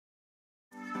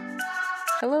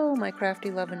Hello my crafty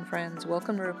loving friends,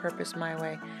 welcome to Repurpose My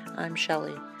Way. I'm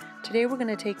Shelly. Today we're going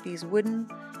to take these wooden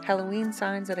Halloween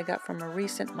signs that I got from a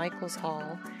recent Michael's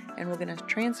haul and we're going to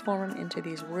transform them into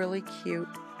these really cute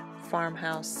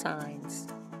farmhouse signs.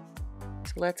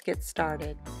 So let's get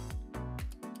started.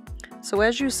 So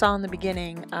as you saw in the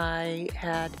beginning, I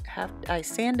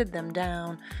sanded them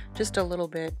down just a little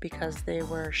bit because they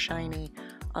were shiny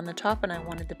on the top and I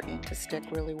wanted the paint to stick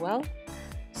really well.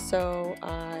 So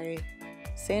I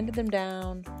sanded them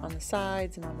down on the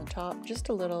sides and on the top just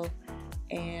a little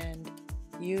and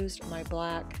used my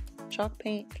black chalk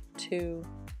paint to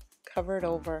cover it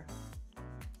over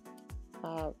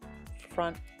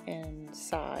front and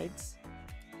sides.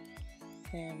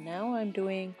 And now I'm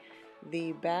doing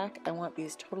the back. I want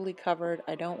these totally covered.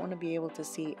 I don't want to be able to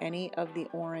see any of the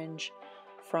orange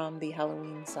from the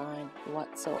Halloween sign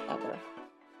whatsoever.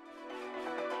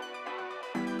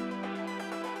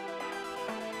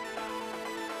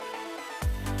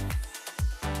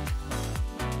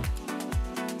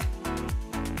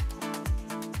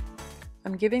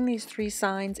 I'm giving these three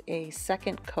signs a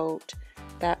second coat.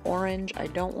 That orange I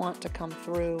don't want to come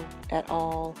through at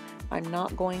all. I'm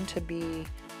not going to be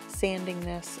sanding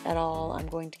this at all. I'm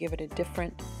going to give it a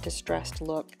different distressed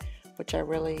look, which I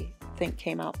really think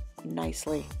came out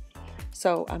nicely.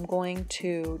 So I'm going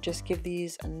to just give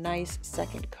these a nice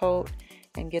second coat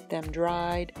and get them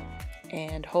dried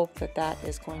and hope that that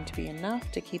is going to be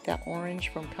enough to keep that orange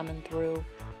from coming through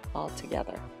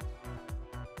altogether.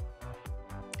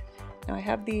 Now I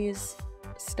have these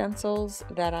stencils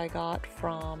that I got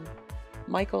from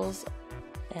Michael's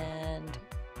and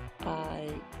I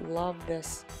love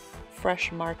this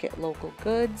Fresh Market Local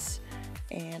Goods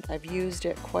and I've used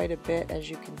it quite a bit, as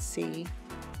you can see.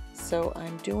 So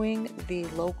I'm doing the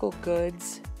local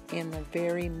goods in the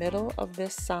very middle of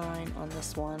this sign on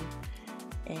this one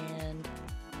and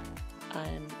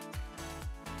I'm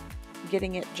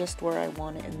getting it just where I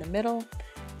want it in the middle,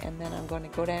 and then I'm going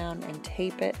to go down and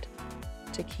tape it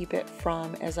to keep it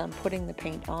from, as I'm putting the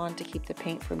paint on, to keep the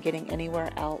paint from getting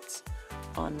anywhere else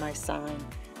on my sign.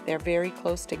 They're very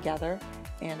close together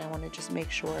and I want to just make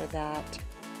sure that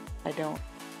I don't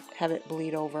have it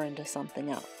bleed over into something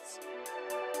else.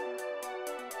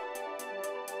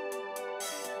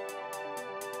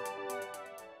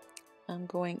 I'm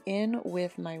going in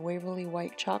with my Waverly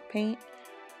White chalk paint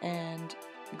and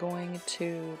going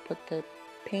to put the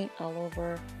paint all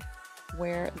over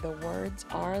where the words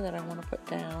are that I want to put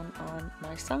down on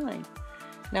my sign.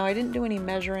 Now I didn't do any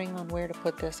measuring on where to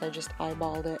put this, I just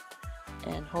eyeballed it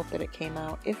and hoped that it came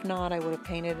out. If not, I would have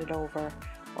painted it over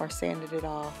or sanded it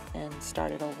off and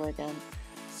started over again.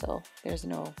 So there's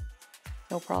no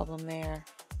problem there.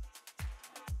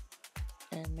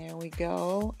 And there we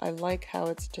go. I like how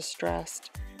it's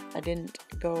distressed. I didn't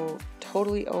go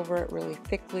totally over it really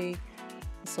thickly,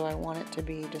 so I want it to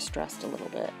be distressed a little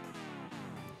bit.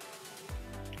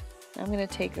 I'm going to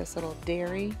take this little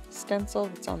dairy stencil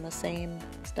that's on the same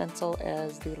stencil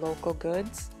as the local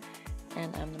goods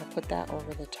and I'm going to put that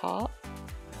over the top.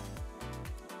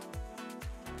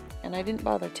 And I didn't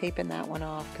bother taping that one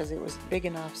off because it was big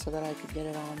enough so that I could get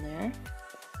it on there.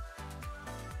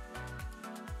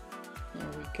 There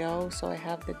we go. So I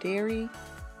have the dairy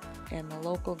and the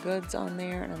local goods on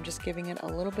there and I'm just giving it a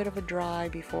little bit of a dry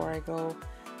before I go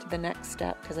to the next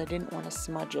step because I didn't want to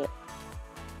smudge it.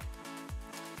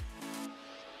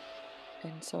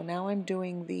 And so now I'm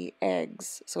doing the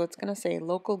eggs. So it's going to say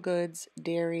local goods,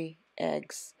 dairy,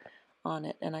 eggs on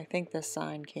it. And I think this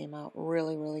sign came out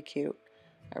really, really cute.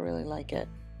 I really like it.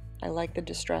 I like the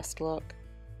distressed look.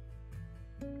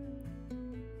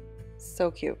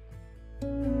 So cute.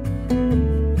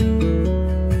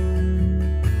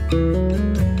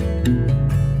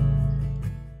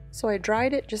 So I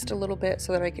dried it just a little bit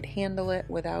so that I could handle it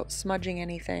without smudging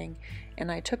anything,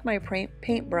 and I took my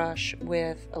paintbrush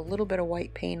with a little bit of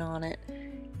white paint on it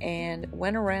and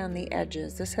went around the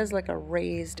edges. This has like a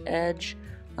raised edge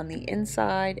on the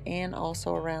inside and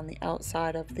also around the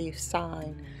outside of the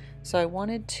sign. So I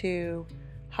wanted to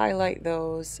highlight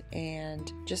those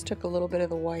and just took a little bit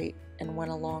of the white and went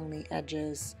along the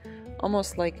edges,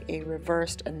 almost like a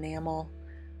reversed enamel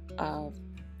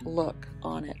look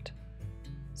on it.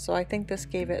 So I think this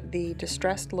gave it the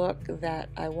distressed look that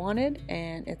I wanted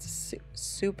and it's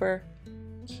super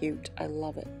cute. I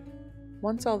love it.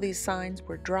 Once all these signs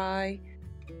were dry,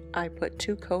 I put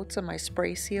 2 coats of my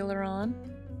spray sealer on.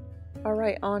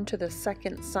 Alright, on to the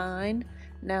second sign.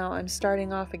 Now I'm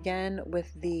starting off again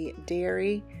with the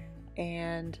dairy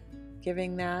and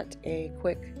giving that a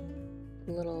quick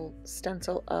little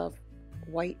stencil of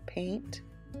white paint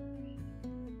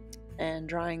and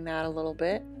drying that a little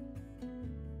bit.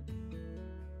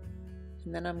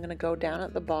 And then I'm going to go down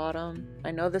at the bottom.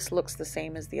 I know this looks the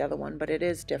same as the other one, but it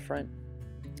is different.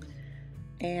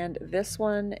 And this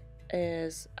one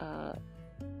is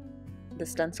the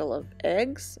stencil of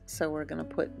eggs, so we're going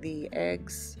to put the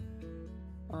eggs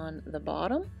on the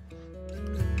bottom.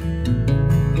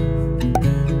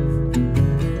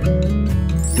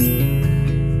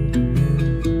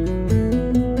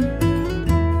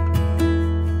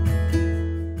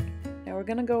 Now we're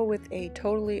going to go with a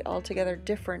totally altogether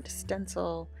different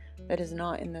stencil that is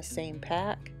not in the same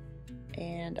pack,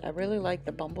 and I really like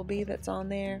the bumblebee that's on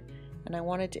there, and I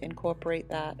wanted to incorporate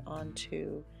that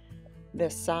onto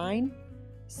this sign.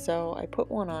 So I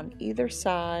put one on either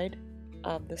side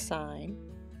of the sign,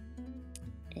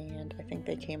 and I think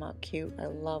they came out cute. I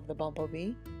love the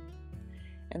bumblebee.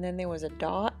 And then there was a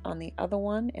dot on the other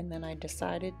one, and then I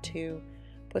decided to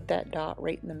put that dot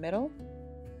right in the middle.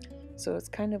 So it's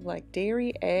kind of like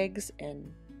dairy, eggs,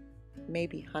 and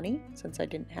maybe honey, since I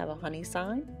didn't have a honey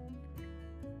sign.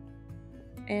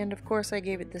 And of course I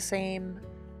gave it the same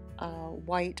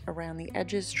white around the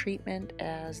edges treatment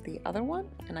as the other one,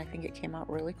 and I think it came out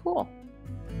really cool.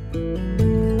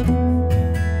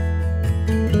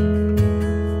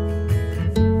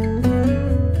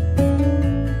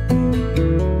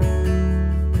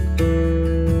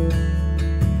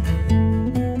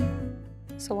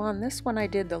 So on this one I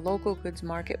did the local goods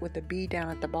market with the bee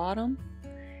down at the bottom,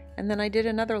 and then I did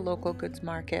another local goods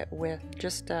market with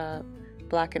just a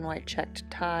black and white checked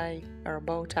tie or a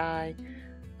bow tie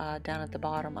down at the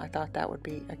bottom. I thought that would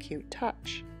be a cute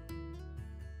touch.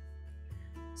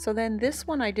 So then this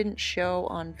one I didn't show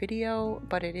on video,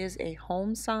 but it is a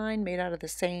home sign made out of the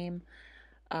same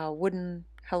wooden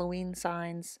Halloween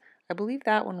signs. I believe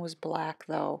that one was black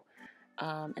though,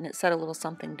 and it said a little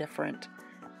something different.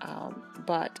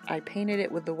 But I painted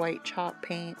it with the white chalk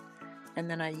paint, and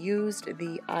then I used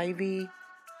the ivy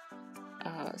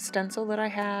stencil that I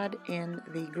had in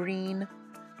the green,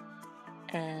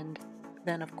 and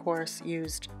then of course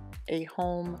used a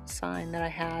home sign that I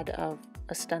had of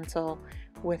a stencil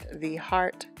with the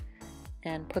heart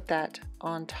and put that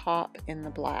on top in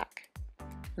the black,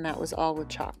 and that was all with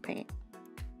chalk paint.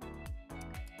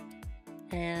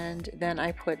 And then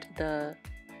I put the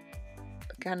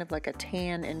kind of like a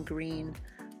tan and green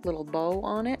little bow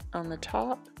on it on the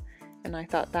top, and I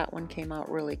thought that one came out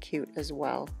really cute as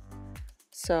well.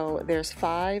 So there's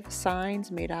 5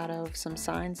 signs made out of some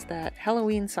signs that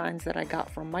Halloween signs that I got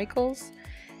from Michael's,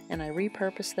 and I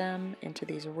repurposed them into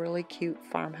these really cute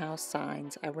farmhouse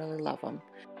signs. I really love them.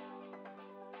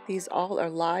 These all are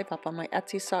live up on my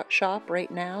Etsy shop right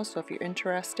now, so if you're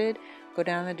interested, go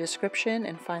down in the description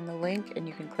and find the link, and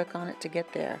you can click on it to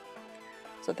get there.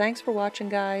 So thanks for watching,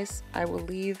 guys. I will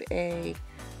leave a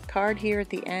card here at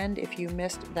the end if you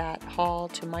missed that haul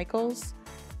to Michael's.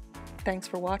 Thanks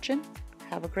for watching.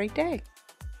 Have a great day.